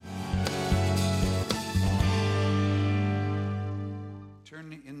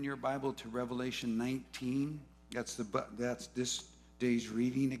your Bible to Revelation 19. That's this day's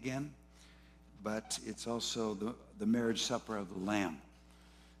reading again. But it's also the marriage supper of the Lamb.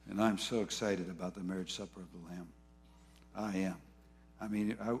 And I'm so excited about the marriage supper of the Lamb. I am. I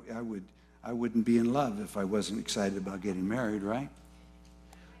mean, I wouldn't be in love if I wasn't excited about getting married, right?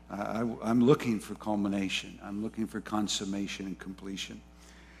 I'm looking for culmination. I'm looking for consummation and completion.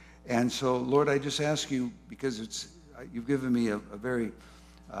 And so, Lord, I just ask you, because you've given me a very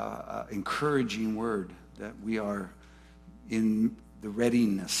encouraging word that we are in the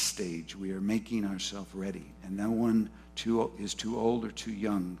readiness stage. We are making ourselves ready. And no one is too old or too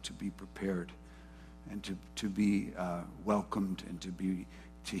young to be prepared and to be welcomed and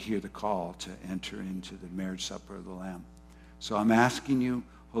to hear the call to enter into the marriage supper of the Lamb. So I'm asking you,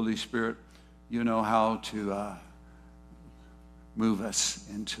 Holy Spirit, you know how to move us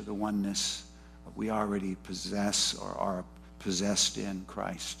into the oneness that we already possess or are possessed in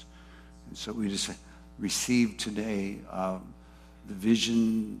Christ. And so we just receive today the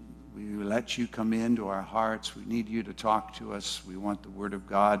vision. We let you come into our hearts. We need you to talk to us. We want the Word of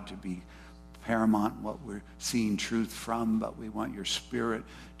God to be paramount in what we're seeing truth from, but we want your Spirit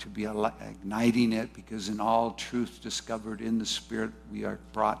to be igniting it, because in all truth discovered in the Spirit, we are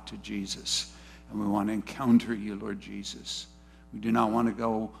brought to Jesus. And we want to encounter you, Lord Jesus. We do not want to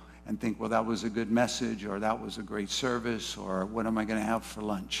go and think, well, that was a good message, or that was a great service, or what am I going to have for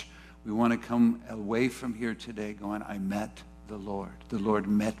lunch? We want to come away from here today going, I met the Lord. The Lord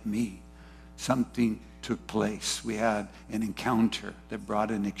met me. Something took place. We had an encounter that brought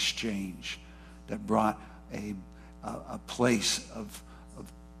an exchange, that brought a place of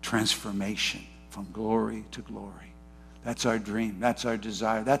transformation from glory to glory. That's our dream. That's our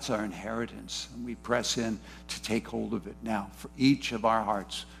desire. That's our inheritance. And we press in to take hold of it now. For each of our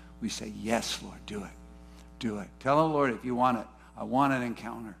hearts, we say, yes, Lord, do it. Do it. Tell the Lord if you want it. I want an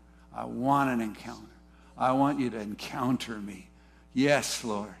encounter. I want an encounter. I want you to encounter me. Yes,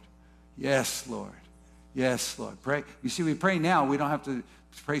 Lord. Yes, Lord. Yes, Lord. Pray. You see, we pray now. We don't have to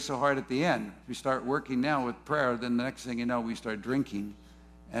pray so hard at the end. If we start working now with prayer, then the next thing you know, we start drinking,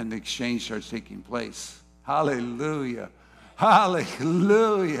 and the exchange starts taking place. Hallelujah.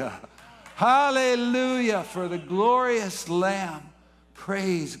 Hallelujah. Hallelujah for the glorious Lamb.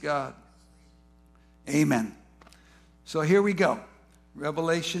 Praise God. Amen. So here we go.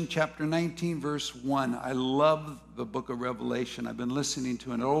 Revelation chapter 19, verse 1. I love the book of Revelation. I've been listening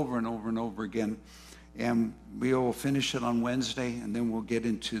to it over and over and over again. And we will finish it on Wednesday, and then we'll get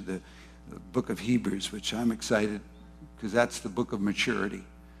into the book of Hebrews, which I'm excited, because that's the book of maturity,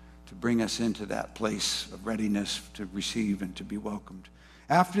 to bring us into that place of readiness to receive and to be welcomed.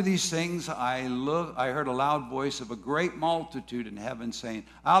 After these things, I heard a loud voice of a great multitude in heaven saying,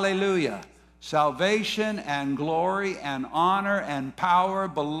 Alleluia! Salvation and glory and honor and power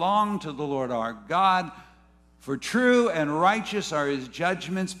belong to the Lord our God. For true and righteous are his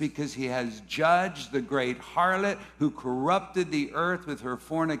judgments, because he has judged the great harlot who corrupted the earth with her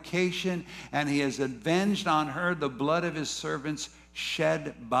fornication, and he has avenged on her the blood of his servants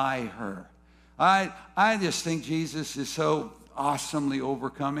shed by her. I just think Jesus is so awesomely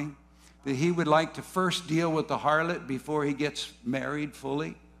overcoming that he would like to first deal with the harlot before he gets married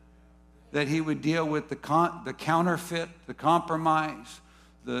fully. That he would deal with the counterfeit, the compromise,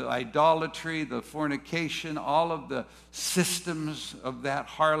 the idolatry, the fornication, all of the systems of that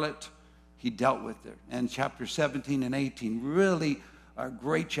harlot. He dealt with it. And chapter 17 and 18 really are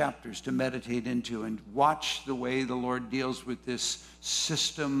great chapters to meditate into and watch the way the Lord deals with this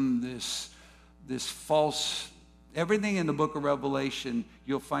system, this false. Everything in the book of Revelation,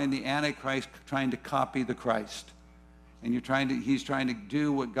 you'll find the Antichrist trying to copy the Christ. And he's trying to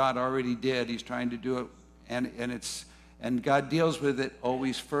do what God already did. He's trying to do it, and God deals with it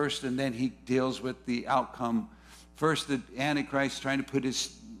always first, and then he deals with the outcome. First, the Antichrist is trying to put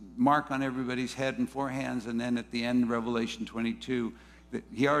his mark on everybody's head and forehands, and then at the end, Revelation 22,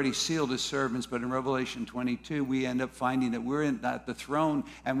 he already sealed his servants, but in Revelation 22, we end up finding that we're at the throne,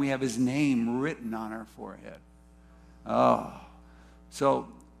 and we have his name written on our forehead. Oh, so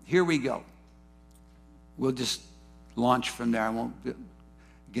here we go. We'll just launch from there.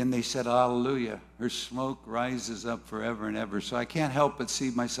 Again, they said, Hallelujah. Her smoke rises up forever and ever. So I can't help but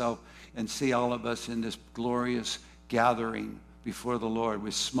see myself and see all of us in this glorious gathering before the Lord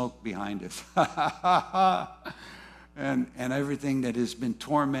with smoke behind us. and everything that has been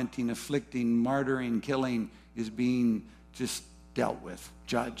tormenting, afflicting, martyring, killing is being just dealt with,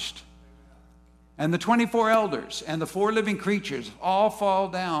 judged. And the 24 elders and the 4 living creatures all fall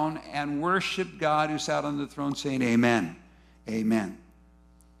down and worship God who sat on the throne, saying, Amen. Amen.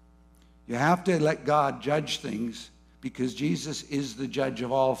 You have to let God judge things because Jesus is the judge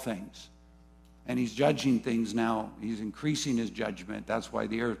of all things. And he's judging things now. He's increasing his judgment. That's why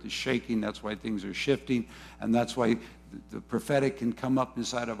the earth is shaking. That's why things are shifting. And that's why the prophetic can come up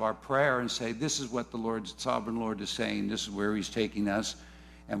inside of our prayer and say, this is what the Lord's sovereign Lord is saying. This is where he's taking us.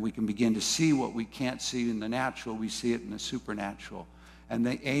 And we can begin to see what we can't see in the natural. We see it in the supernatural. And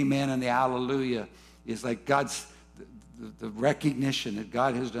the amen and the hallelujah is like God's, the recognition that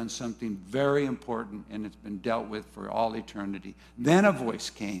God has done something very important and it's been dealt with for all eternity. Then a voice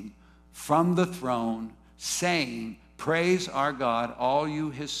came from the throne saying, praise our God, all you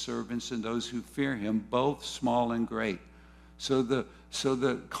his servants and those who fear him, both small and great. So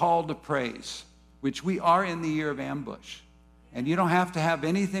the call to praise, which we are in the year of ambush. And you don't have to have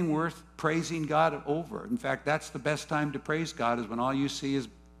anything worth praising God over. In fact, that's the best time to praise God, is when all you see is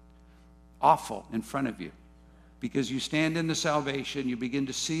awful in front of you. Because you stand in the salvation, you begin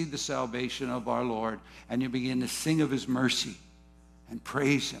to see the salvation of our Lord, and you begin to sing of his mercy and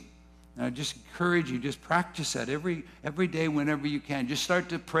praise him. And I just encourage you, just practice that every day whenever you can. Just start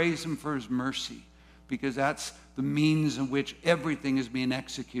to praise him for his mercy, because that's the means in which everything is being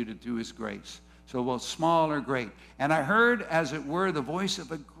executed through his grace. So both small or great. And I heard, as it were, the voice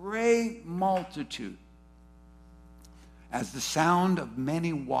of a great multitude, as the sound of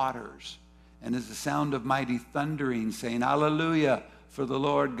many waters, and as the sound of mighty thundering, saying, hallelujah, for the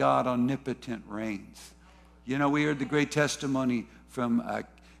Lord God omnipotent reigns. You know, we heard the great testimony from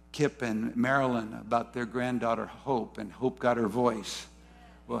Kip and Marilyn about their granddaughter Hope, and Hope got her voice.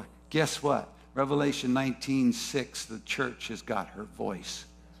 Well, guess what? Revelation 19:6, the church has got her voice.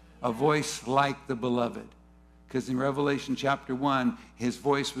 A voice like the beloved. Because in Revelation chapter 1, his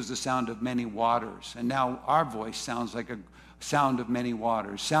voice was the sound of many waters. And now our voice sounds like a sound of many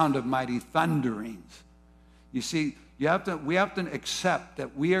waters, sound of mighty thunderings. You see, we have to accept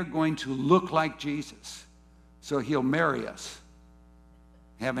that we are going to look like Jesus. So he'll marry us.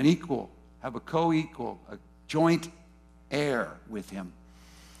 Have an equal, have a co-equal, a joint heir with him.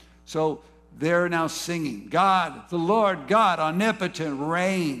 So they're now singing, God, the Lord God omnipotent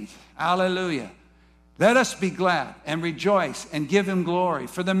reigns. Hallelujah. Let us be glad and rejoice and give him glory.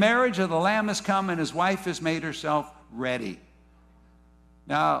 For the marriage of the Lamb has come and his wife has made herself ready.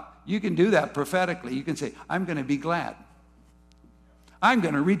 Now, you can do that prophetically. You can say, I'm going to be glad. I'm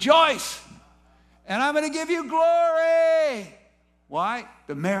going to rejoice. And I'm going to give you glory. Why?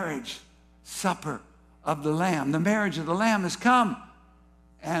 The marriage supper of the Lamb. The marriage of the Lamb has come.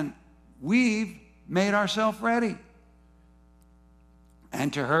 And we've made ourselves ready.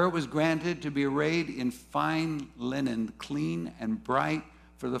 And to her it was granted to be arrayed in fine linen, clean and bright,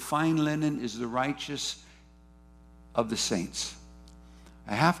 for the fine linen is the righteous of the saints.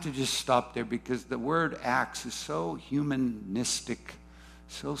 I have to just stop there, because the word acts is so humanistic,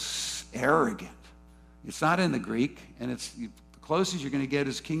 so arrogant. It's not in the Greek, and it's the closest you're going to get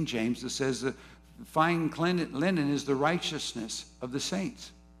is King James that says the fine linen is the righteousness of the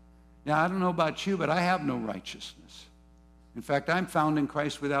saints. Now, I don't know about you, but I have no righteousness. In fact, I'm found in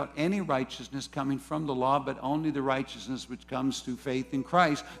Christ without any righteousness coming from the law, but only the righteousness which comes through faith in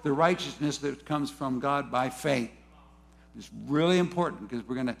Christ, the righteousness that comes from God by faith. It's really important, because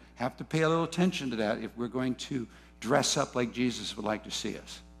we're going to have to pay a little attention to that if we're going to dress up like Jesus would like to see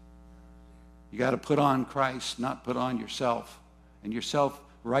us. You got to put on Christ, not put on yourself. And your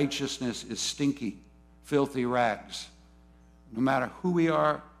self-righteousness is stinky, filthy rags. No matter who we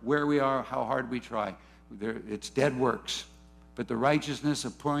are, where we are, how hard we try, it's dead works. But the righteousness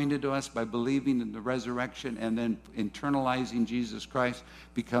appointed to us by believing in the resurrection and then internalizing Jesus Christ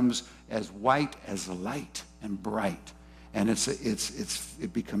becomes as white as light and bright. And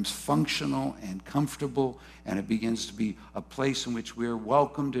it becomes functional and comfortable, and it begins to be a place in which we are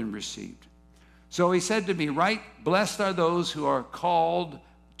welcomed and received. So he said to me, right, blessed are those who are called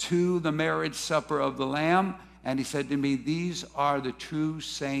to the marriage supper of the Lamb. And he said to me, these are the true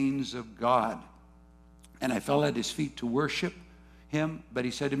sayings of God. And I fell at his feet to worship him. But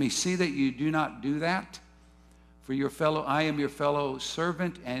he said to me, see that you do not do that. For I am your fellow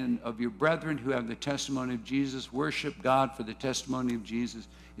servant and of your brethren who have the testimony of Jesus. Worship God, for the testimony of Jesus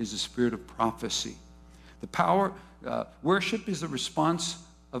is the spirit of prophecy. Worship is the response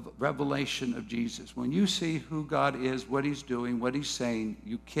of revelation of Jesus. When you see who God is, what he's doing, what he's saying,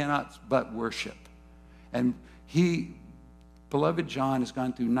 you cannot but worship. And beloved John has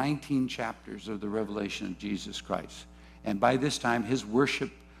gone through 19 chapters of the revelation of Jesus Christ. And by this time, his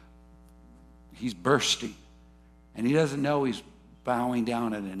worship, he's bursting. And he doesn't know he's bowing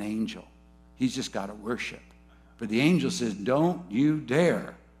down at an angel. He's just got to worship. But the angel says, don't you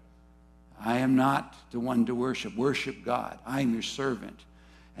dare. I am not the one to worship. Worship God. I am your servant.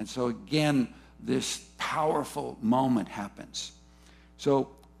 And so again, this powerful moment happens. So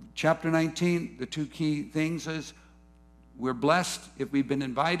chapter 19, the two key things is we're blessed if we've been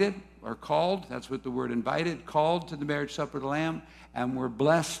invited or called. That's what the word invited, called to the marriage supper of the Lamb. And we're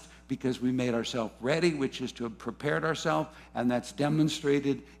blessed because we made ourselves ready, which is to have prepared ourselves. And that's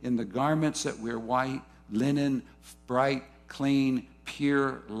demonstrated in the garments that we're white, linen, bright, clean,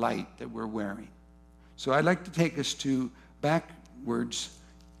 pure light that we're wearing. So I'd like to take us to backwards.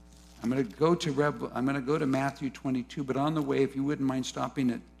 I'm going to go to Matthew 22, but on the way, if you wouldn't mind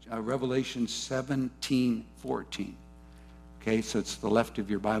stopping at Revelation 17:14. Okay, so it's the left of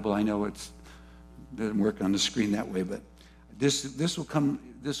your Bible. I know it doesn't work on the screen that way, but this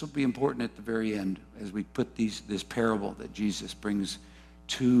will be important at the very end as we put this parable that Jesus brings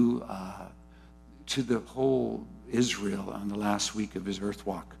to the whole Israel on the last week of his earth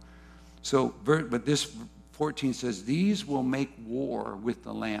walk. So, but this 14 says, these will make war with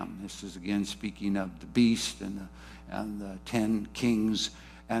the Lamb. This is again speaking of the beast and the 10 kings.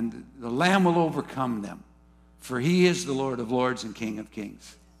 And the Lamb will overcome them. For he is the Lord of lords and King of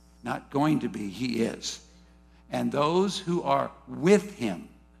kings. Not going to be, he is. And those who are with him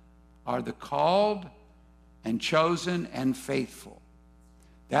are the called and chosen and faithful.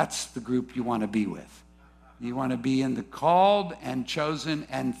 That's the group you want to be with. You want to be in the called and chosen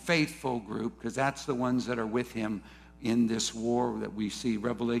and faithful group, because that's the ones that are with him in this war that we see.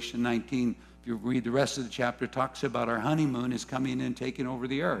 Revelation 19, if you read the rest of the chapter, talks about our honeymoon is coming and taking over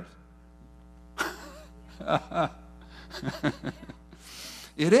the earth.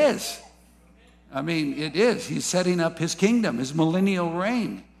 It is. I mean, it is. He's setting up his kingdom, his millennial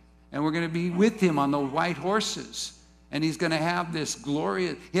reign. And we're going to be with him on the white horses. And he's going to have this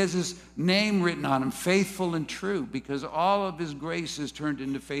glorious, he has his name written on him, faithful and true, because all of his grace is turned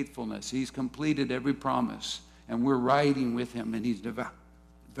into faithfulness. He's completed every promise. And we're riding with him, and he's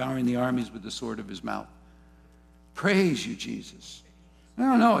devouring the armies with the sword of his mouth. Praise you, Jesus. I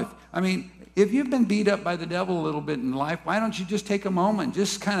don't know. If you've been beat up by the devil a little bit in life, why don't you just take a moment,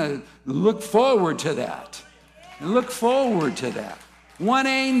 just kind of look forward to that. And look forward to that. One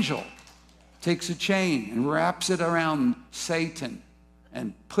angel takes a chain and wraps it around Satan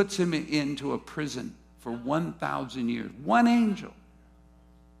and puts him into a prison for 1,000 years. One angel.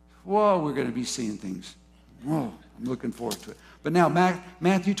 Whoa, we're going to be seeing things. Whoa, I'm looking forward to it. But now,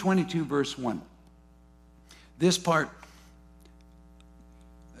 Matthew 22, verse 1. This part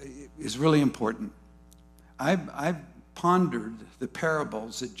is really important. I've pondered the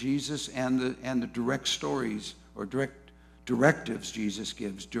parables that Jesus and the direct stories or directives Jesus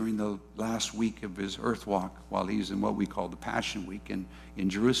gives during the last week of his earth walk while he's in what we call the Passion Week in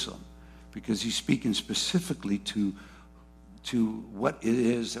Jerusalem, because he's speaking specifically to what it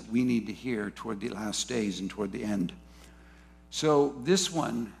is that we need to hear toward the last days and toward the end. So this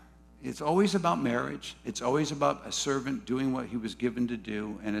one, it's always about marriage. It's always about a servant doing what he was given to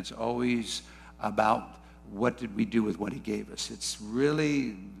do, and it's always about what did we do with what he gave us. It's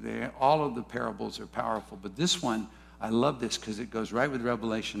really, all of the parables are powerful, but this one, I love this because it goes right with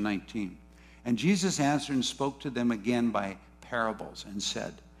Revelation 19. And Jesus answered and spoke to them again by parables and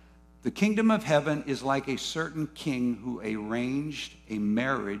said, the kingdom of heaven is like a certain king who arranged a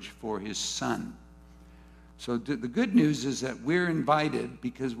marriage for his son. So the good news is that we're invited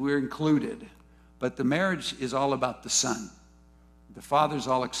because we're included, but the marriage is all about the son. The father's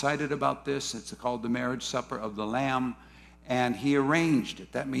all excited about this. It's called the marriage supper of the Lamb, and he arranged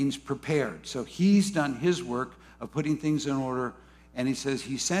it. That means prepared. So he's done his work of putting things in order, and he says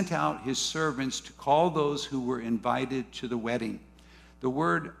he sent out his servants to call those who were invited to the wedding. The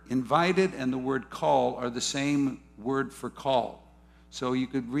word invited and the word call are the same word for call. So you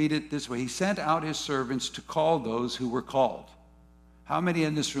could read it this way. He sent out his servants to call those who were called. How many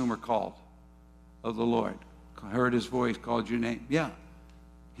in this room are called of the Lord? Heard his voice, called your name. Yeah.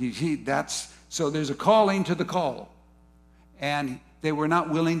 So there's a calling to the call. And they were not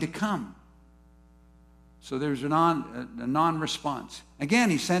willing to come. So there's a non-response. Again,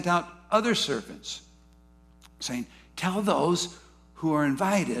 he sent out other servants saying, tell those who are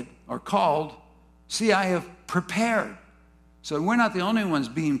invited or called, see, I have prepared. So we're not the only ones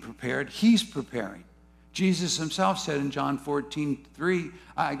being prepared. He's preparing. Jesus himself said in John 14:3,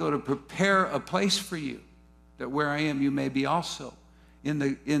 I go to prepare a place for you, that where I am you may be also. In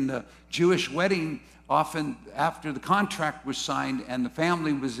the Jewish wedding, often after the contract was signed and the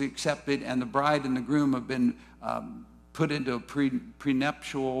family was accepted and the bride and the groom have been put into a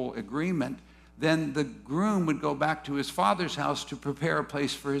prenuptial agreement, then the groom would go back to his father's house to prepare a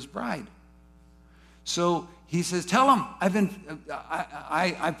place for his bride. So he says, tell them,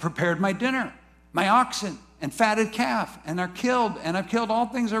 I've prepared my dinner, my oxen, and fatted calf and are killed, and I've killed all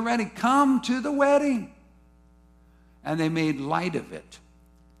things already. Come to the wedding. And they made light of it.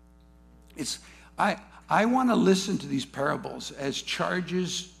 I want to listen to these parables as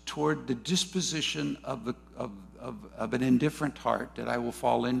charges toward the disposition of an indifferent heart that I will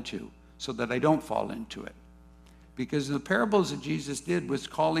fall into, so that I don't fall into it. Because the parables that Jesus did was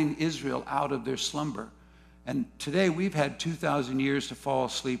calling Israel out of their slumber. And today we've had 2,000 years to fall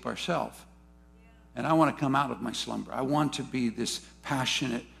asleep ourselves. And I want to come out of my slumber. I want to be this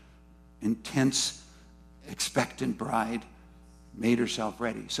passionate, intense, expectant bride, made herself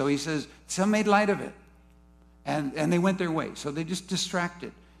ready. So he says, some made light of it. And they went their way. So they just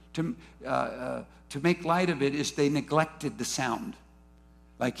distracted. To make light of it is they neglected the sound.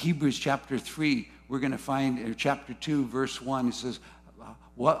 Like Hebrews chapter 3, we're going to find in chapter 2, verse 1, it says,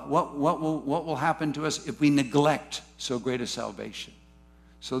 what will happen to us if we neglect so great a salvation?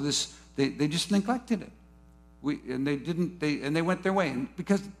 So they just neglected it. They went their way. And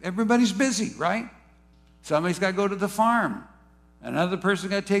because everybody's busy, right? Somebody's got to go to the farm. Another person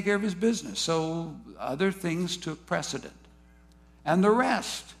got to take care of his business. So other things took precedent. And the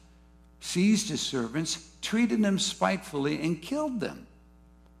rest seized his servants, treated them spitefully, and killed them.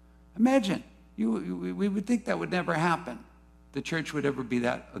 Imagine, we would think that would never happen. The church would ever be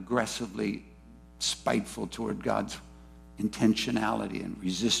that aggressively spiteful toward God's intentionality and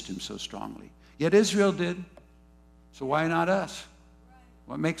resist him so strongly. Yet Israel did. So why not us?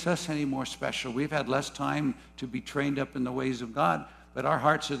 What makes us any more special? We've had less time to be trained up in the ways of God, but our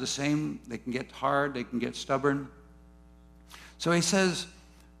hearts are the same. They can get hard. They can get stubborn. So he says,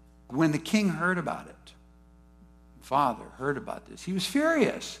 when the king heard about it, father heard about this, he was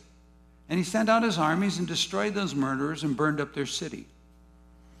furious. And he sent out his armies and destroyed those murderers and burned up their city.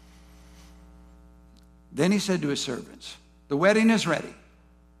 Then he said to his servants, the wedding is ready.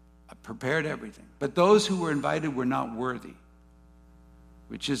 I prepared everything. But those who were invited were not worthy.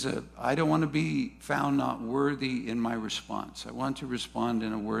 Which is I don't want to be found not worthy in my response. I want to respond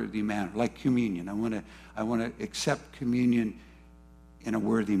in a worthy manner, like communion. I want to accept communion in a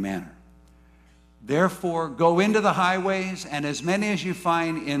worthy manner. Therefore, go into the highways, and as many as you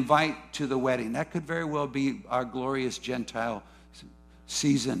find, invite to the wedding. That could very well be our glorious Gentile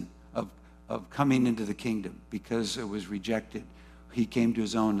season of coming into the kingdom, because it was rejected. He came to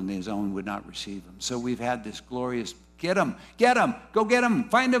his own, and his own would not receive him. So we've had this glorious, get him, go get him,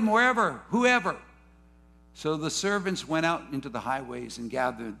 find him wherever, whoever. So the servants went out into the highways and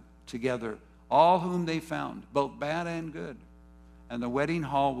gathered together all whom they found, both bad and good. And the wedding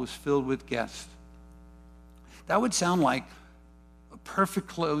hall was filled with guests. That would sound like a perfect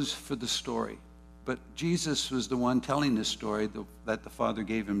close for the story. But Jesus was the one telling this story that the Father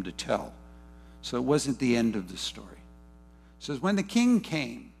gave him to tell. So it wasn't the end of the story. It says, when the king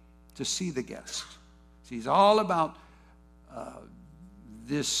came to see the guests, he's all about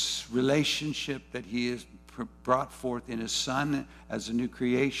this relationship that he has brought forth in his Son as a new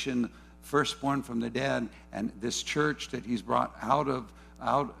creation, firstborn from the dead, and this church that he's brought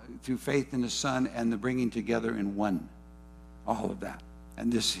out through faith in his Son, and the bringing together in one, all of that.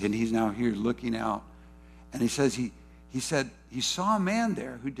 And he's now here looking out, and he says he said he saw a man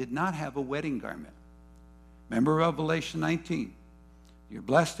there who did not have a wedding garment. Remember Revelation 19. You're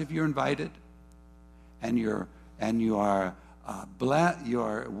blessed if you're invited, and you're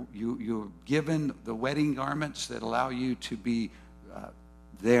given the wedding garments that allow you to be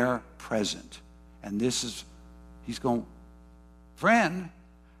there present. And he's going, friend,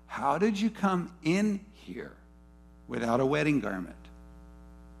 how did you come in here without a wedding garment?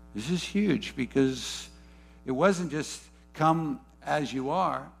 This is huge, because it wasn't just come as you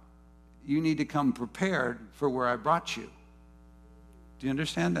are. You need to come prepared for where I brought you. Do you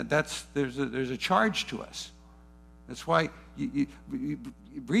understand that? There's a charge to us. That's why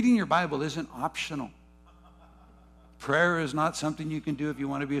reading your Bible isn't optional. Prayer is not something you can do if you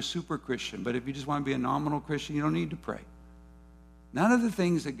want to be a super Christian. But if you just want to be a nominal Christian, you don't need to pray. None of the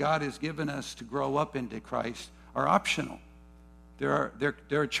things that God has given us to grow up into Christ are optional. They're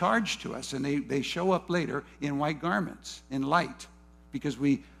a charge to us, and they show up later in white garments, in light, because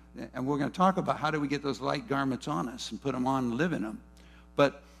we're going to talk about how do we get those light garments on us and put them on and live in them.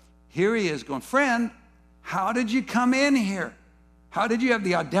 But here he is going, friend, how did you come in here? How did you have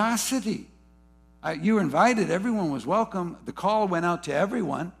the audacity? You were invited. Everyone was welcome. The call went out to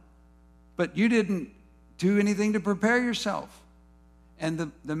everyone, but you didn't do anything to prepare yourself.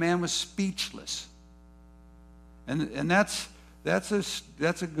 And the man was speechless. And that's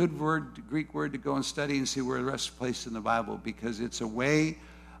a good word, Greek word, to go and study and see where the rest is placed in the Bible, because it's a way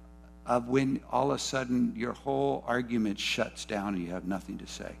of when all of a sudden your whole argument shuts down and you have nothing to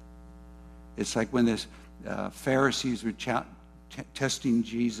say. It's like when Pharisees were testing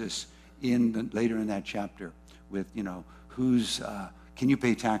Jesus later in that chapter with, can you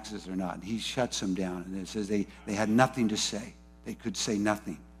pay taxes or not? And he shuts them down, and it says they had nothing to say. They could say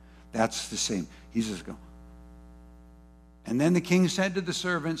nothing. That's the same. He's just going. And then the king said to the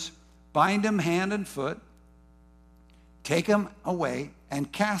servants, bind him hand and foot, take him away,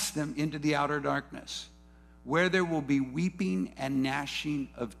 and cast them into the outer darkness, where there will be weeping and gnashing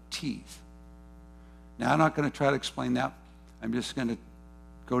of teeth. Now, I'm not going to try to explain that. I'm just going to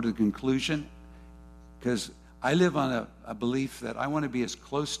go to the conclusion, because I live on a belief that I want to be as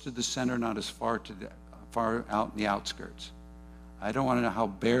close to the center, not as far out in the outskirts. I don't want to know how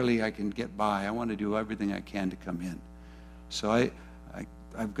barely I can get by. I want to do everything I can to come in. So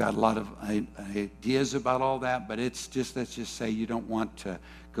I've got a lot of ideas about all that, but it's just, let's just say you don't want to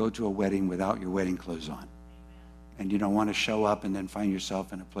go to a wedding without your wedding clothes on. And you don't want to show up and then find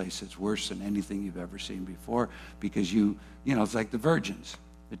yourself in a place that's worse than anything you've ever seen before, because it's like the virgins.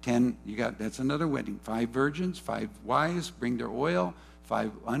 The 10, that's another wedding. 5 virgins, 5 wise bring their oil,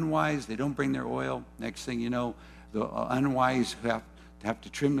 5 unwise, they don't bring their oil. Next thing you know, the unwise have to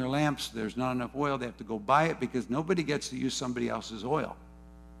trim their lamps. There's not enough oil. They have to go buy it, because nobody gets to use somebody else's oil.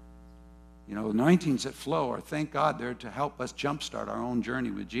 Anointings that flow are, thank God, they're to help us jumpstart our own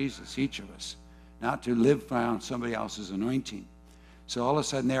journey with Jesus, each of us, not to live around somebody else's anointing. So all of a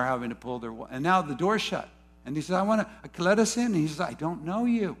sudden they're having to pull their, and now the door's shut. And he says, let us in. And he says, I don't know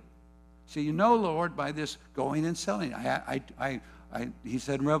you. So Lord, by this going and selling. He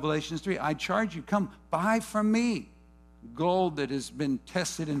said in Revelation 3, I charge you, come buy from me gold that has been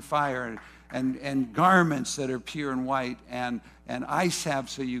tested in fire, and garments that are pure and white, and eye salve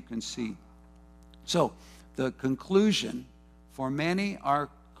so you can see. So the conclusion, for many are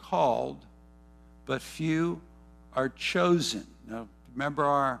called, but few are chosen. Now,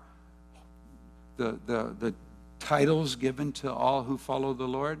 remember the titles given to all who follow the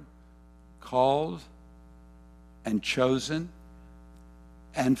Lord? Called and chosen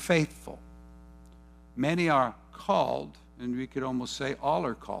and faithful. Many are called, and we could almost say all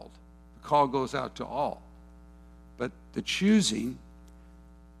are called. The call goes out to all. But the choosing,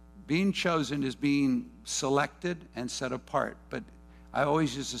 being chosen, is being selected and set apart. But I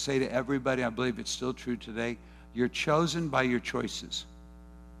always used to say to everybody, I believe it's still true today, you're chosen by your choices.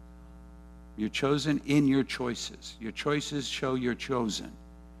 You're chosen in your choices. Your choices show you're chosen,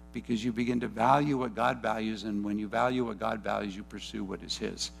 because you begin to value what God values, and when you value what God values, you pursue what is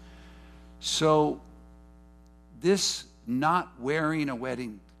His. So this not wearing a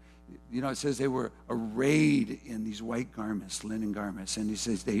wedding, it says they were arrayed in these white garments, linen garments, and he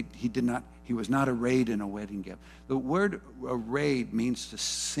says he was not arrayed in a wedding gift. The word arrayed means to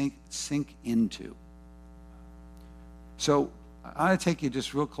sink into. So I want to take you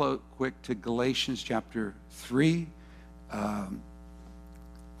just real quick to Galatians chapter 3, and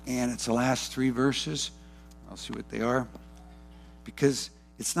it's the last 3 verses. I'll see what they are, because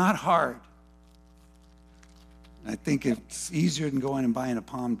it's not hard. I think it's easier than going and buying a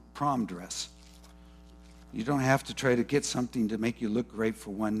prom dress. You don't have to try to get something to make you look great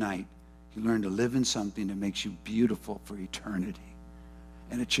for one night. You learn to live in something that makes you beautiful for eternity,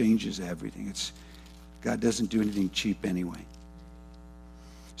 and it changes everything. God doesn't do anything cheap anyway.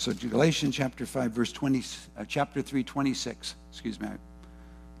 So Galatians chapter 5, verse 20, chapter 3, 26. Excuse me.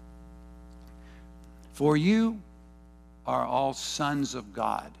 For you are all sons of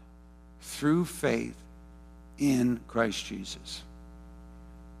God through faith in Christ Jesus.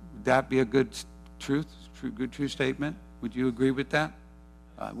 Would that be a good truth statement? Would you agree with that?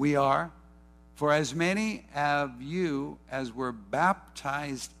 We are. For as many of you as were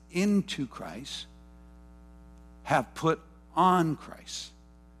baptized into Christ have put on Christ.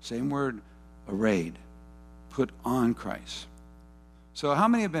 Same word, arrayed. Put on Christ. So how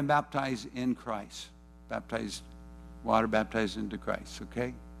many have been baptized in Christ? Baptized, water baptized into Christ,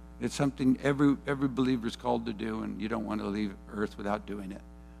 okay? It's something every believer is called to do, and you don't want to leave earth without doing it.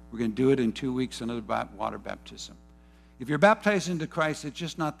 We're going to do it in 2 weeks, another water baptism. If you're baptized into Christ, it's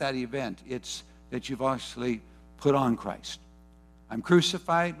just not that event. It's that you've actually put on Christ. I'm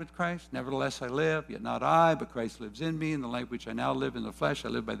crucified with Christ. Nevertheless I live, yet not I, but Christ lives in me. In the life which I now live in the flesh, I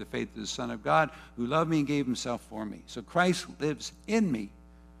live by the faith of the Son of God, who loved me and gave himself for me. So Christ lives in me,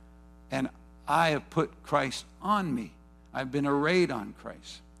 and I have put Christ on me. I've been arrayed on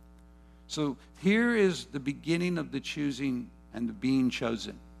Christ. So here is the beginning of the choosing and the being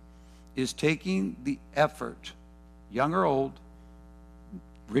chosen, is taking the effort, young or old,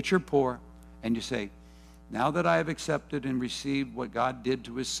 rich or poor, and you say, Now that I have accepted and received what God did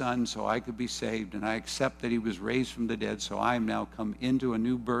to his son so I could be saved, and I accept that he was raised from the dead so I am now come into a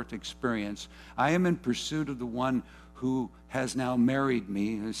new birth experience, I am in pursuit of the one who has now married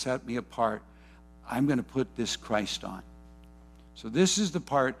me, who set me apart. I'm going to put this Christ on. So this is the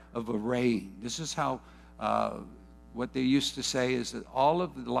part of arraying. This is how, what they used to say is that all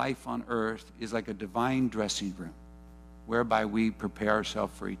of life on earth is like a divine dressing room, whereby we prepare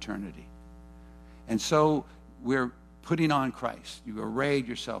ourselves for eternity. And so we're putting on Christ. You arrayed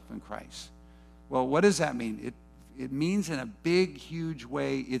yourself in Christ. Well, what does that mean? It means in a big, huge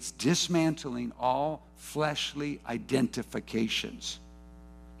way, it's dismantling all fleshly identifications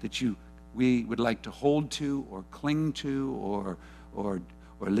that we would like to hold to or cling to or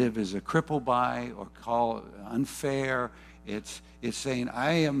live as a cripple by or call unfair. It's saying,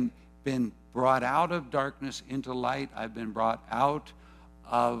 I am been brought out of darkness into light. I've been brought out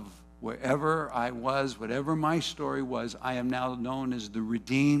of wherever I was, whatever my story was. I am now known as the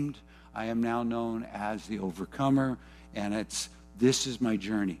redeemed. I am now known as the overcomer, and this is my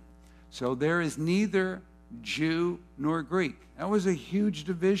journey. So there is neither Jew nor Greek. That was a huge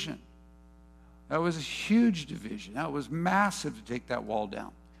division. That was a huge division. That was massive to take that wall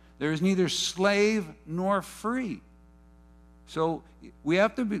down. There is neither slave nor free. So we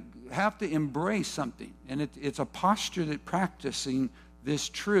have to embrace something, and it's a posture that practicing this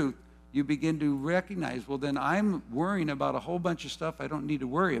truth, you begin to recognize, well, then I'm worrying about a whole bunch of stuff I don't need to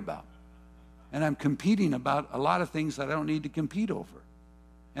worry about. And I'm competing about a lot of things that I don't need to compete over.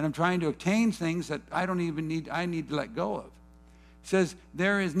 And I'm trying to obtain things that I need to let go of. It says,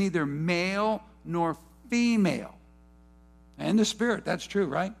 there is neither male nor female. And the Spirit, that's true,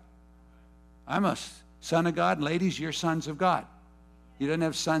 right? I'm a son of God. Ladies, you're sons of God. He doesn't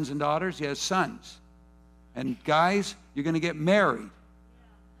have sons and daughters. He has sons. And guys, you're going to get married.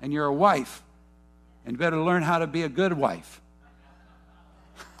 And you're a wife. And you better learn how to be a good wife.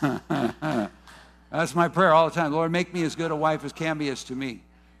 That's my prayer all the time. Lord, make me as good a wife as Cammy is to me.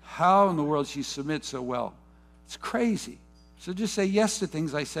 How in the world she submits so well? It's crazy. So just say yes to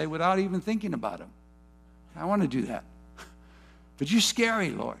things I say without even thinking about them. I want to do that. But you're scary,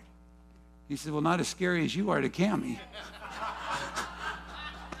 Lord. He said, well, not as scary as you are to Cammy.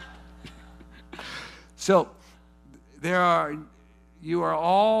 So you are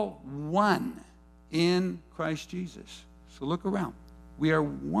all one in Christ Jesus. So look around. We are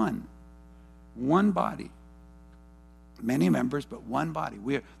one body. Many members, but one body.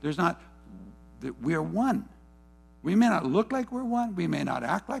 We are one. We may not look like we're one. We may not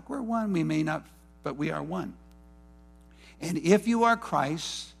act like we're one. We may not, but we are one. And if you are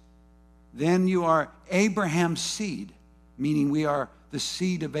Christ, then you are Abraham's seed, meaning we are the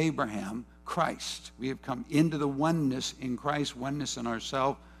seed of Abraham, Christ. We have come into the oneness in Christ, oneness in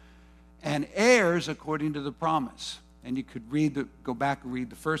ourselves, and heirs according to the promise. And you could go back and read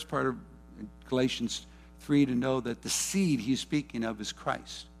the first part of Galatians 3 to know that the seed he's speaking of is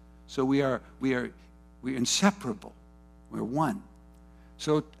Christ. So we're inseparable. We're one.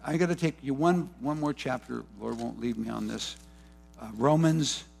 So I got to take you one more chapter. Lord won't leave me on this.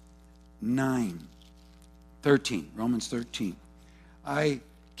 Romans 9:13. Romans 13. I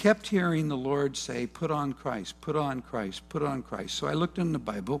kept hearing the Lord say, put on Christ, put on Christ, put on Christ. So I looked in the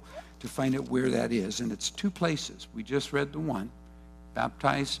Bible to find out where that is, and it's two places. We just read the one.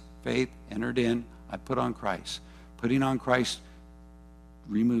 Baptized, faith, entered in, I put on Christ. Putting on Christ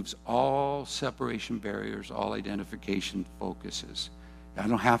removes all separation barriers, all identification focuses. I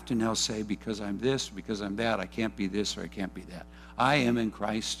don't have to now say, because I'm this, because I'm that, I can't be this or I can't be that. I am in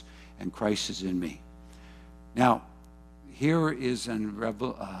Christ, and Christ is in me. Now, here is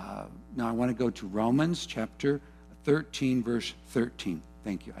now I want to go to Romans chapter 13, verse 13.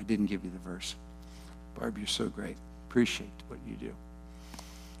 Thank you. I didn't give you the verse. Barb, you're so great. Appreciate what you do.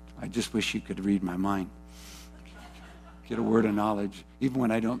 I just wish you could read my mind. Get a word of knowledge, even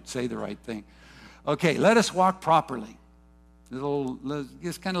when I don't say the right thing. Okay, let us walk properly.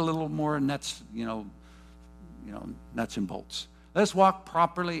 Just kind of a little more nuts, nuts and bolts. Let's walk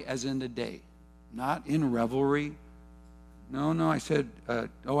properly as in the day, not in revelry. No, I said,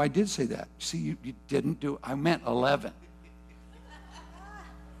 I did say that. See, you didn't do it. I meant 11.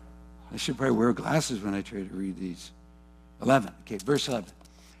 I should probably wear glasses when I try to read these. 11, okay, verse 11.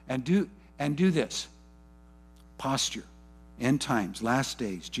 And do this. Posture. End times, last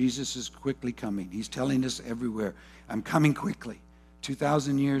days. Jesus is quickly coming. He's telling us everywhere, I'm coming quickly.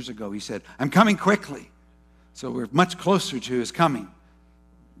 2,000 years ago, he said, I'm coming quickly. So we're much closer to his coming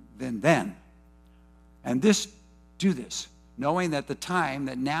than then. And do this, knowing that the time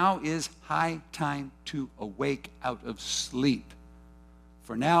that now is high time to awake out of sleep.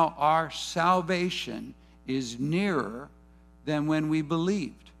 For now our salvation is nearer than when we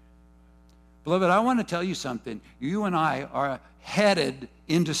believed. Beloved, I want to tell you something. You and I are headed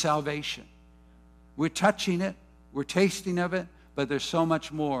into salvation. We're touching it, we're tasting of it, but there's so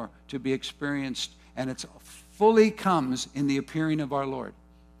much more to be experienced, and it fully comes in the appearing of our Lord.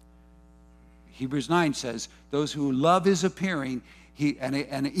 Hebrews 9 says, those who love his appearing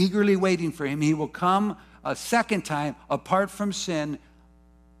and eagerly waiting for him, he will come a second time apart from sin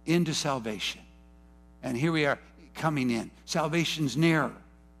into salvation. And here we are coming in. Salvation's nearer.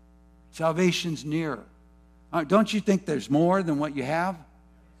 Salvation's nearer. Don't you think there's more than what you have?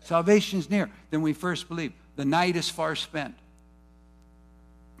 Salvation's near than we first believed. The night is far spent.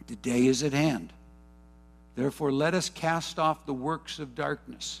 The day is at hand. Therefore, let us cast off the works of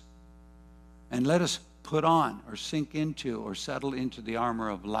darkness, and let us put on or sink into or settle into the armor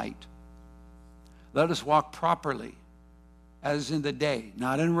of light. Let us walk properly as in the day,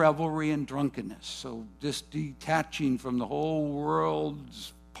 not in revelry and drunkenness. So just detaching from the whole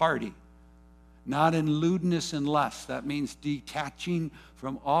world's party. Not in lewdness and lust. That means detaching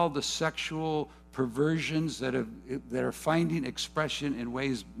from all the sexual perversions that are finding expression in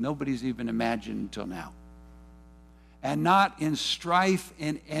ways nobody's even imagined until now. And not in strife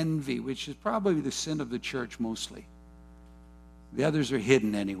and envy, which is probably the sin of the church mostly. The others are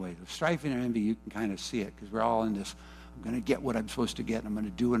hidden anyway. The strife and envy, you can kind of see it, because we're all in this, I'm going to get what I'm supposed to get, and I'm going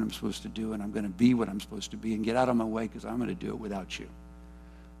to do what I'm supposed to do, and I'm going to be what I'm supposed to be, and get out of my way, because I'm going to do it without you.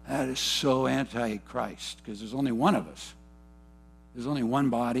 That is so anti-Christ, because there's only one of us. There's only one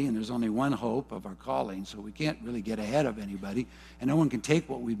body, and there's only one hope of our calling, so we can't really get ahead of anybody, and no one can take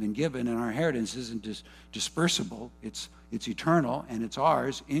what we've been given, and our inheritance isn't just dispersible. It's eternal, and it's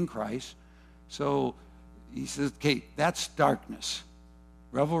ours in Christ. So he says, okay, that's darkness.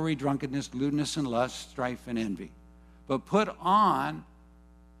 Revelry, drunkenness, lewdness, and lust, strife, and envy. But put on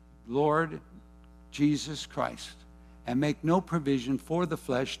Lord Jesus Christ, and make no provision for the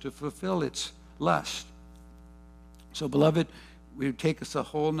flesh to fulfill its lust. So, beloved, it would take us a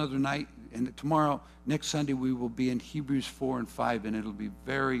whole nother night, and tomorrow, next Sunday, we will be in Hebrews 4 and 5, and it'll be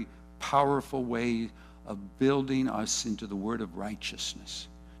very powerful way of building us into the word of righteousness,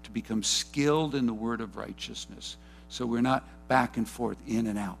 to become skilled in the word of righteousness, so we're not back and forth, in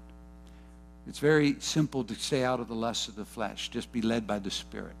and out. It's very simple to stay out of the lusts of the flesh. Just be led by the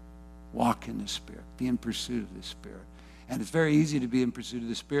Spirit. Walk in the Spirit. Be in pursuit of the Spirit. And it's very easy to be in pursuit of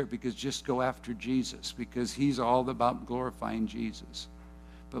the Spirit, because just go after Jesus, because he's all about glorifying Jesus.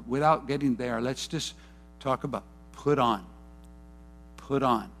 But without getting there, let's just talk about put on. Put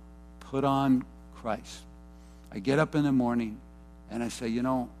on. Put on Christ. I get up in the morning and I say, you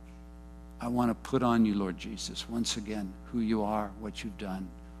know, I want to put on you, Lord Jesus, once again, who you are, what you've done,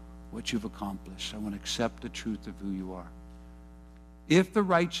 what you've accomplished. I want to accept the truth of who you are. If the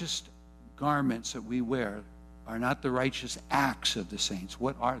righteous garments that we wear are not the righteous acts of the saints,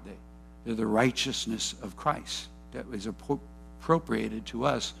 what are they? They're the righteousness of Christ that is appropriated to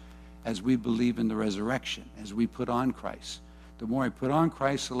us as we believe in the resurrection, as we put on Christ. The more I put on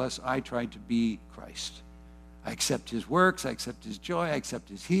Christ, the less I try to be Christ. I accept his works, I accept his joy, I accept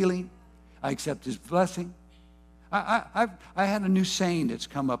his healing, I accept his blessing. I had a new saying that's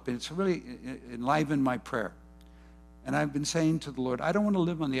come up, and it's really enlivened my prayer. And I've been saying to the Lord, I don't want to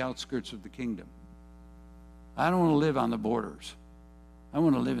live on the outskirts of the kingdom. I don't want to live on the borders. I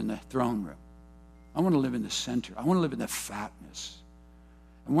want to live in the throne room. I want to live in the center. I want to live in the fatness.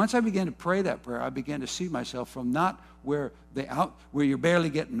 And once I began to pray that prayer, I began to see myself from not where you're barely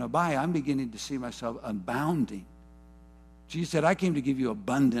getting by. I'm beginning to see myself abounding. Jesus said, I came to give you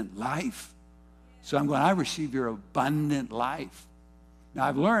abundant life. So I'm going, I receive your abundant life. Now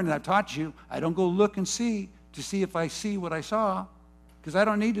I've learned and I've taught you, I don't go look and see to see if I see what I saw, because I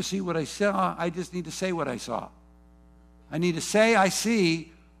don't need to see what I saw. I just need to say what I saw. I need to say I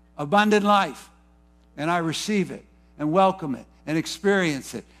see abundant life, and I receive it and welcome it and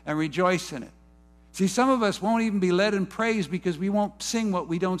experience it and rejoice in it. See, some of us won't even be led in praise because we won't sing what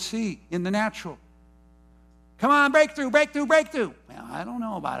we don't see in the natural. Come on, breakthrough, breakthrough, breakthrough. Well, I don't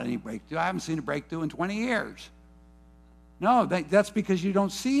know about any breakthrough. I haven't seen a breakthrough in 20 years. No, that's because you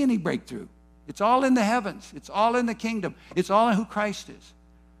don't see any breakthrough. It's all in the heavens. It's all in the kingdom. It's all in who Christ is.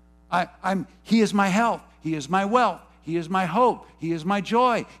 He is my health. He is my wealth. He is my hope. He is my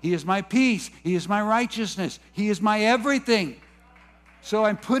joy. He is my peace. He is my righteousness. He is my everything. So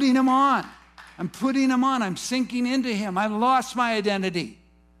I'm putting him on. I'm putting him on. I'm sinking into him. I've lost my identity.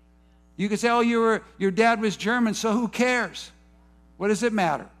 You could say, oh, your dad was German, so who cares? What does it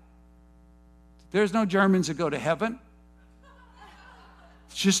matter? There's no Germans that go to heaven.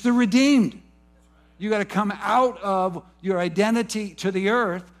 It's just the redeemed. You got to come out of your identity to the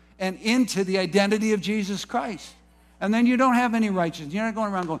earth and into the identity of Jesus Christ. And then you don't have any righteousness. You're not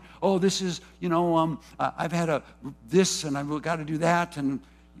going around going, oh, this is, I've had this and I've got to do that. And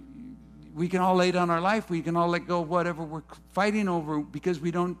we can all lay down our life. We can all let go of whatever we're fighting over because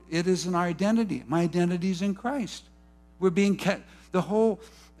it isn't our identity. My identity is in Christ. We're being kept. The whole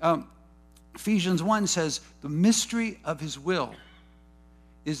Ephesians 1 says the mystery of his will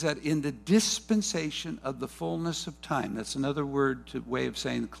is that in the dispensation of the fullness of time, that's another way of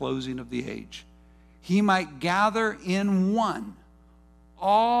saying the closing of the age, he might gather in one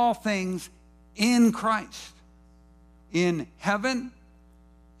all things in Christ, in heaven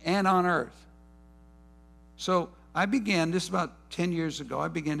and on earth. So I began, this about 10 years ago, I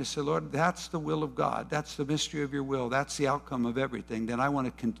began to say, Lord, that's the will of God. That's the mystery of your will. That's the outcome of everything. Then I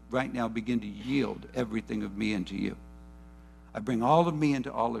want to right now begin to yield everything of me into you. I bring all of me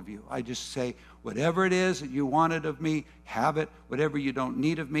into all of you. I just say, whatever it is that you wanted of me, have it. Whatever you don't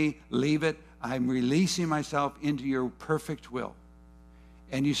need of me, leave it. I'm releasing myself into your perfect will.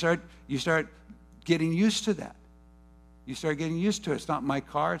 And you start getting used to that. You start getting used to it. It's not my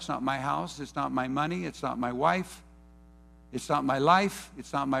car. It's not my house. It's not my money. It's not my wife. It's not my life.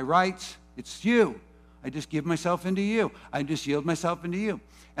 It's not my rights. It's you. I just give myself into you. I just yield myself into you.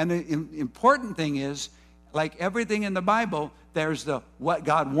 And the important thing is, like everything in the Bible, there's what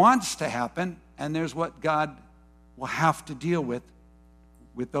God wants to happen, and there's what God will have to deal with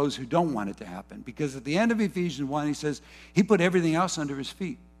those who don't want it to happen. Because at the end of Ephesians 1, he says, he put everything else under his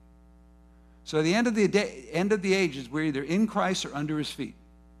feet. So at the end of the ages, we're either in Christ or under his feet.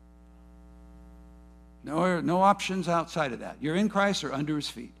 No options outside of that. You're in Christ or under his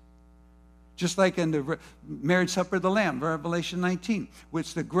feet. Just like in the marriage supper of the Lamb, Revelation 19, which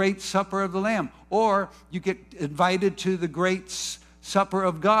is the great supper of the Lamb. Or you get invited to the great supper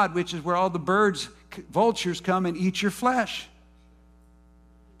of God, which is where all the birds, vultures come and eat your flesh.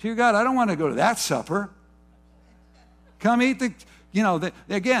 Dear God, I don't want to go to that supper. Come eat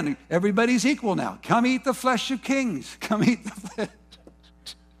again, everybody's equal now. Come eat the flesh of kings. Come eat the flesh.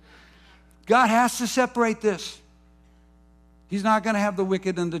 God has to separate this. He's not going to have the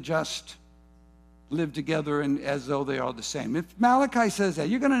wicked and the just live together and as though they are the same. If Malachi says that,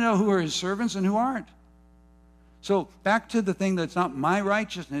 you're going to know who are his servants and who aren't. So back to the thing that's not my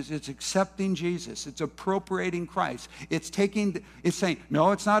righteousness, it's accepting Jesus. It's appropriating Christ. It's saying,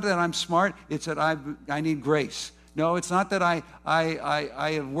 no, it's not that I'm smart, it's that I need grace. No, it's not that I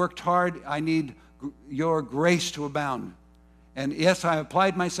have worked hard, I need your grace to abound. And yes, I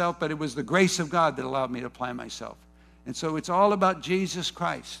applied myself, but it was the grace of God that allowed me to apply myself. And so it's all about Jesus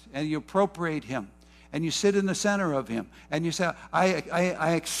Christ, and you appropriate him, and you sit in the center of him, and you say,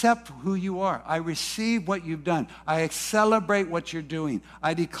 I accept who you are. I receive what you've done. I celebrate what you're doing.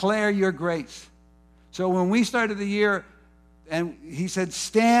 I declare your grace. So when we started the year, and he said,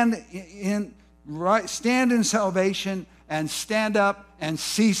 stand in salvation, and stand up and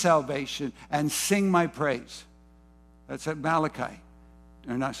see salvation, and sing my praise. That's at Malachi.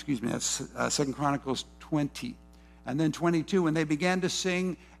 That's 2 Chronicles 20. And then 22, when they began to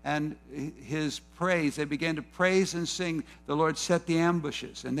sing and his praise, they began to praise and sing, the Lord set the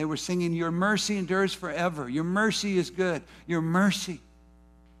ambushes. And they were singing, your mercy endures forever. Your mercy is good. Your mercy.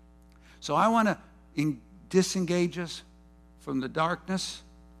 So I want to disengage us from the darkness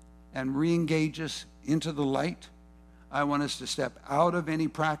and re-engage us into the light. I want us to step out of any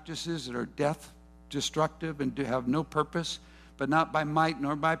practices that are death destructive and to have no purpose, but not by might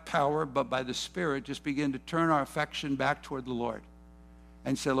nor by power, but by the Spirit. Just begin to turn our affection back toward the Lord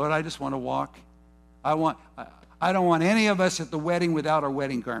and say, Lord, I just want to walk. I don't want any of us at the wedding without our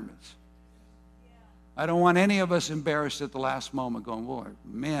wedding garments. I don't want any of us embarrassed at the last moment going, Lord,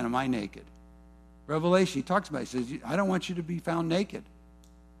 man, am I naked. Revelation, he talks about it. He says, I don't want you to be found naked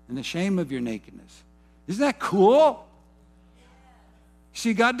and the shame of your nakedness. Isn't that cool?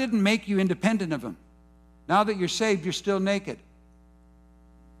 See, God didn't make you independent of him. Now that you're saved, you're still naked.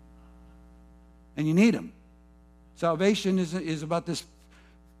 And you need him. Salvation is about this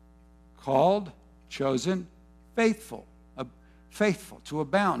called, chosen, faithful to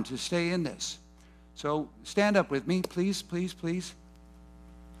abound, to stay in this. So stand up with me, please, please, please.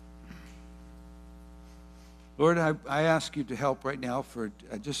 Lord, I ask you to help right now.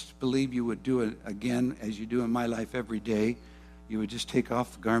 I just believe you would do it again as you do in my life every day. You would just take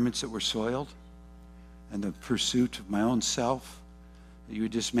off the garments that were soiled and the pursuit of my own self. You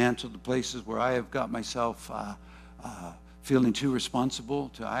would dismantle the places where I have got myself feeling too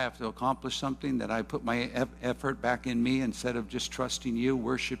responsible. I have to accomplish something, that I put my effort back in me instead of just trusting you,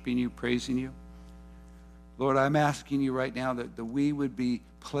 worshiping you, praising you. Lord, I'm asking you right now that we would be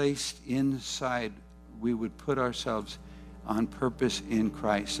placed inside. We would put ourselves on purpose in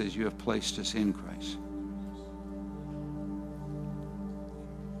Christ as you have placed us in Christ.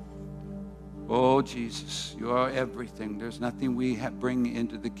 Oh, Jesus, you are everything. There's nothing we bring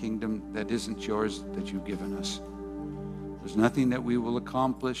into the kingdom that isn't yours, that you've given us. There's nothing that we will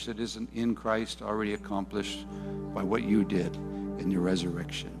accomplish that isn't in Christ, already accomplished by what you did in your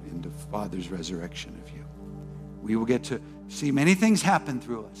resurrection, in the Father's resurrection of you. We will get to see many things happen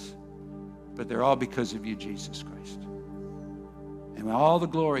through us, but they're all because of you, Jesus Christ. And all the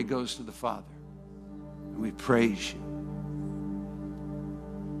glory goes to the Father. And we praise you.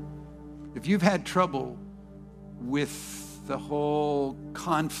 If you've had trouble with the whole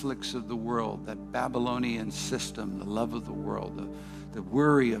conflicts of the world, that Babylonian system, the love of the world, the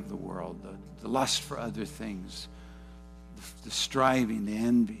worry of the world, the lust for other things, the striving, the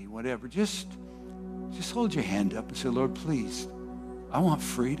envy, whatever, just hold your hand up and say, Lord, please, I want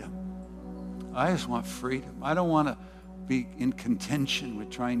freedom. I just want freedom. I don't want to be in contention with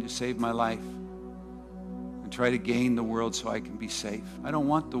trying to save my life and try to gain the world so I can be safe. I don't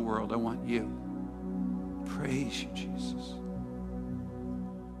want the world. I want you. Praise you, Jesus.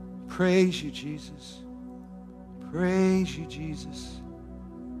 Praise you, Jesus. Praise you, Jesus.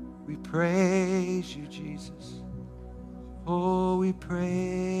 We praise you, Jesus. Oh, we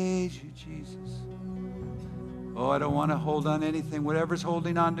praise you, Jesus. Oh, I don't want to hold on to anything. Whatever's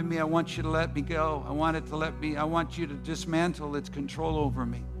holding on to me, I want you to let me go. I want you to dismantle its control over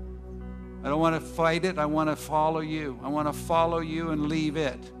me. I don't want to fight it. I want to follow you. I want to follow you and leave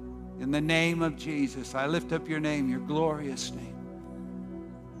it. In the name of Jesus, I lift up your name, your glorious name.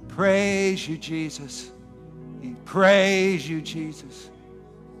 Praise you, Jesus. Praise you, Jesus.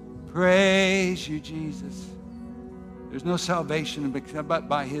 Praise you, Jesus. There's no salvation but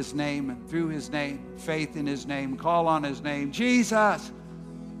by his name and through his name, faith in his name, call on his name. Jesus.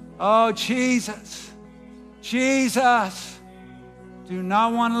 Oh, Jesus. Jesus. Do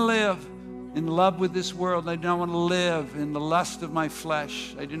not want to live in love with this world. I do not want to live in the lust of my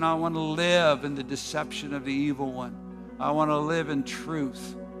flesh. I do not want to live in the deception of the evil one. I want to live in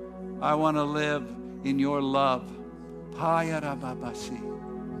truth. I want to live in your love.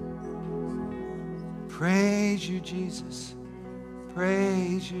 Praise you, Jesus.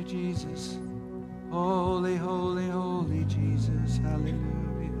 Praise you, Jesus. Holy, holy, holy Jesus. Hallelujah.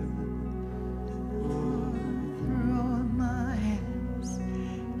 Throw my hands,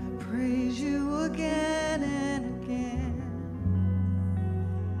 I praise you again and again.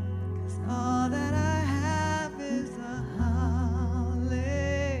 'Cause all that I have is a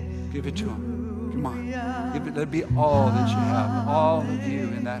hallelujah. Give it to him. Come on. Give it. Let it be all that you have. All of you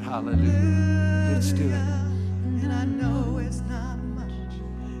in that hallelujah. Let's do it. And I know it's not much,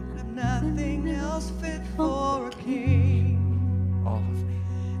 but nothing else fit for a king. All of me.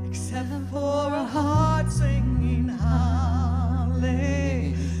 Except for a heart singing hallelujah,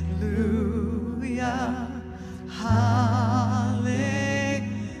 hallelujah.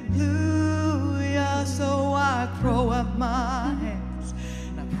 So I throw up my hands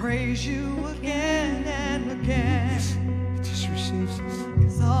and I praise you again and again. Yes. It just receives us.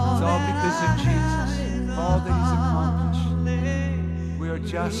 It's all because of Jesus. All that he's accomplished. We are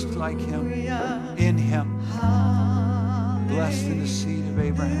just like him. In him. Blessed in the seed of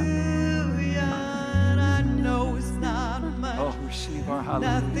Abraham. And I know it's not much. Oh, receive our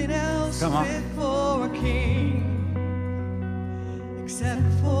hallelujah. Nothing else Come on. fit for a king except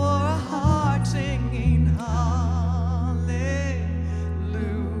for a heart singing hallelujah,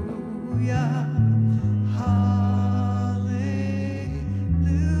 hallelujah.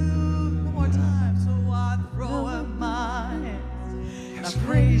 One more time, so I throw up my hands. Yes. I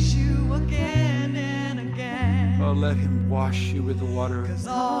praise you again and again. Oh, let him wash you with the water. 'Cause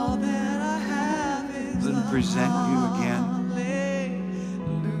all that I have is Let him present you again. hallelujah.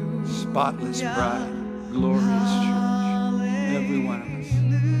 Spotless bride. Glorious church. Every one of us.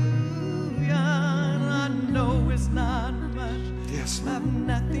 I know it's not much. Yes, I Lord. have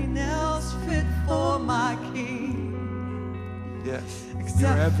nothing else fit for my King Yes. You're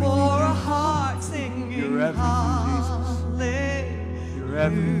except everything, for a Jesus. heart singing You're everything, Jesus. hallelujah, You're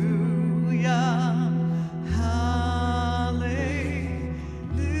everything.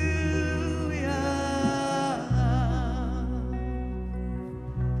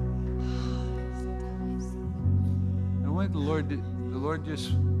 And what the Lord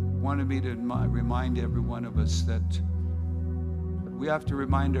just wanted me to remind every one of us that we have to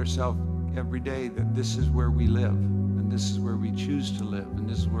remind ourselves every day that this is where we live, and this is where we choose to live, and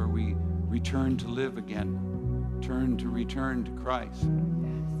this is where we return to live again, return to Christ.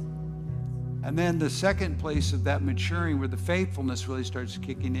 And then the second place of that maturing, where the faithfulness really starts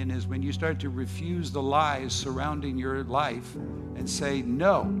kicking in, is when you start to refuse the lies surrounding your life and say,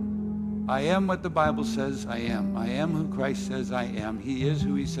 no, I am what the Bible says I am. I am who Christ says I am. He is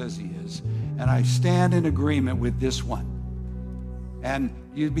who he says he is. And I stand in agreement with this one. And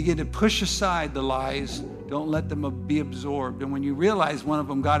you begin to push aside the lies. Don't let them be absorbed. And when you realize one of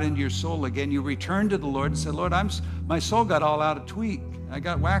them got into your soul again, you return to the Lord and say, Lord, my soul got all out of tweak. I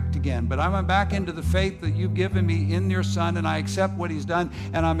got whacked again, but I'm back into the faith that you've given me in your Son, and I accept what he's done,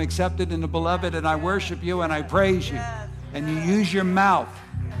 and I'm accepted in the Beloved, and I worship you, and I praise you. And you use your mouth.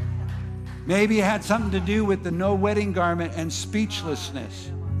 Maybe it had something to do with the no wedding garment and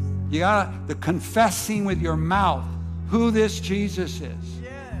speechlessness. You got the confessing with your mouth who this Jesus is.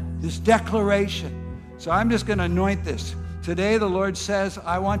 This declaration. So I'm just going to anoint this. Today the Lord says,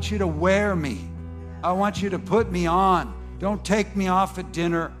 I want you to wear me. I want you to put me on. Don't take me off at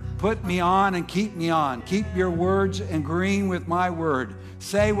dinner. Put me on and keep me on. Keep your words agreeing with my word.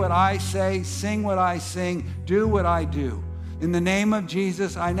 Say what I say, sing what I sing, do what I do. In the name of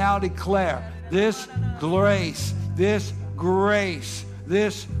Jesus, I now declare this grace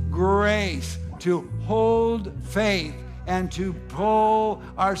to hold faith and to pull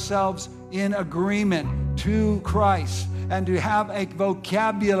ourselves in agreement to Christ and to have a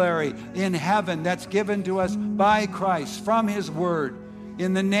vocabulary in heaven that's given to us by Christ from his word.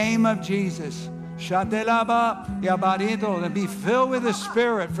 In the name of Jesus, and be filled with the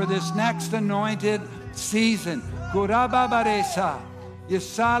Spirit for this next anointed season.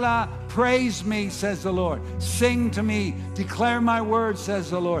 Yisala, praise me, says the Lord. Sing to me, declare my word, says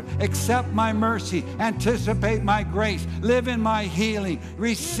the Lord. Accept my mercy, anticipate my grace, live in my healing,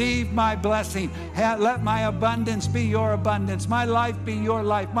 receive my blessing. Let my abundance be your abundance, my life be your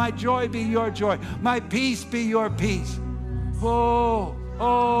life, my joy be your joy, my peace be your peace. Oh,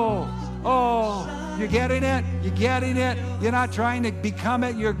 you're getting it? You're getting it? You're not trying to become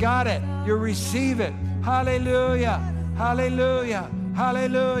it, you got it. You receive it. Hallelujah, hallelujah.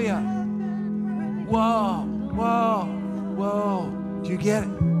 Hallelujah. Whoa, whoa, whoa. Do you get it?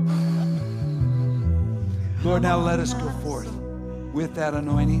 Lord, now let us go forth with that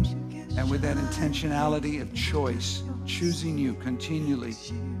anointing and with that intentionality of choice, choosing you continually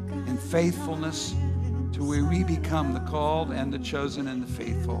in faithfulness to where we become the called and the chosen and the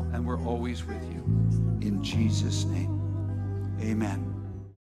faithful, and we're always with you. In Jesus' name, amen.